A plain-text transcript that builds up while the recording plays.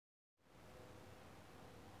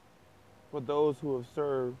for those who have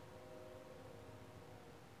served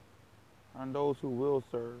and those who will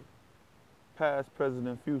serve, past, present,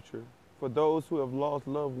 and future, for those who have lost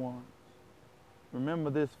loved ones. Remember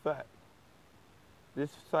this fact. This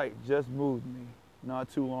sight just moved me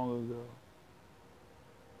not too long ago.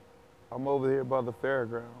 I'm over here by the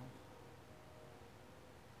fairgrounds.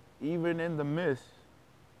 Even in the mist,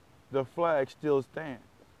 the flag still stands.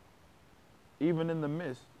 Even in the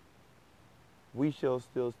mist, we shall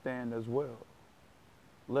still stand as well.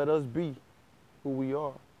 Let us be who we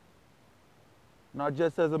are. Not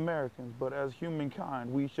just as Americans, but as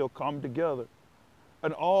humankind, we shall come together.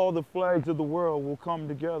 And all the flags of the world will come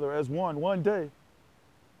together as one day,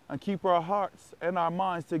 and keep our hearts and our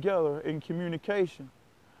minds together in communication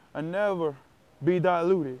and never be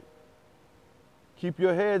diluted. Keep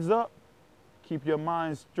your heads up, keep your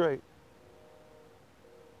minds straight.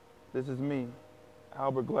 This is me,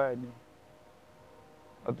 Albert Gladney,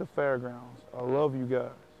 at the fairgrounds. I love you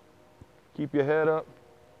guys. Keep your head up,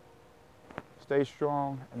 stay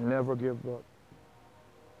strong, and never give up.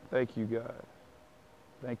 Thank you, guys.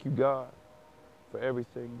 Thank you, God, for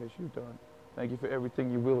everything that you've done. Thank you for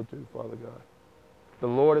everything you will do, Father God. The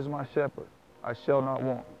Lord is my shepherd. I shall not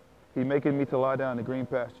want. He maketh me to lie down in green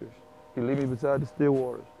pastures. He lead me beside the still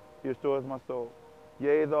waters. He restores my soul.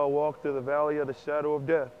 Yea, though I walk through the valley of the shadow of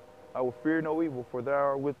death, I will fear no evil, for thou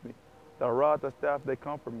art with me. Thy rod, thy staff, they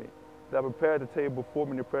comfort me. Thou prepared the table before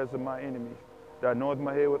me in the presence of my enemies. Thou anointest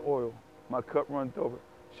my head with oil. My cup runneth over.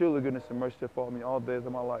 Surely goodness and mercy shall follow me all the days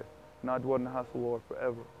of my life, and I dwell in the house of the Lord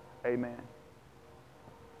forever. Amen.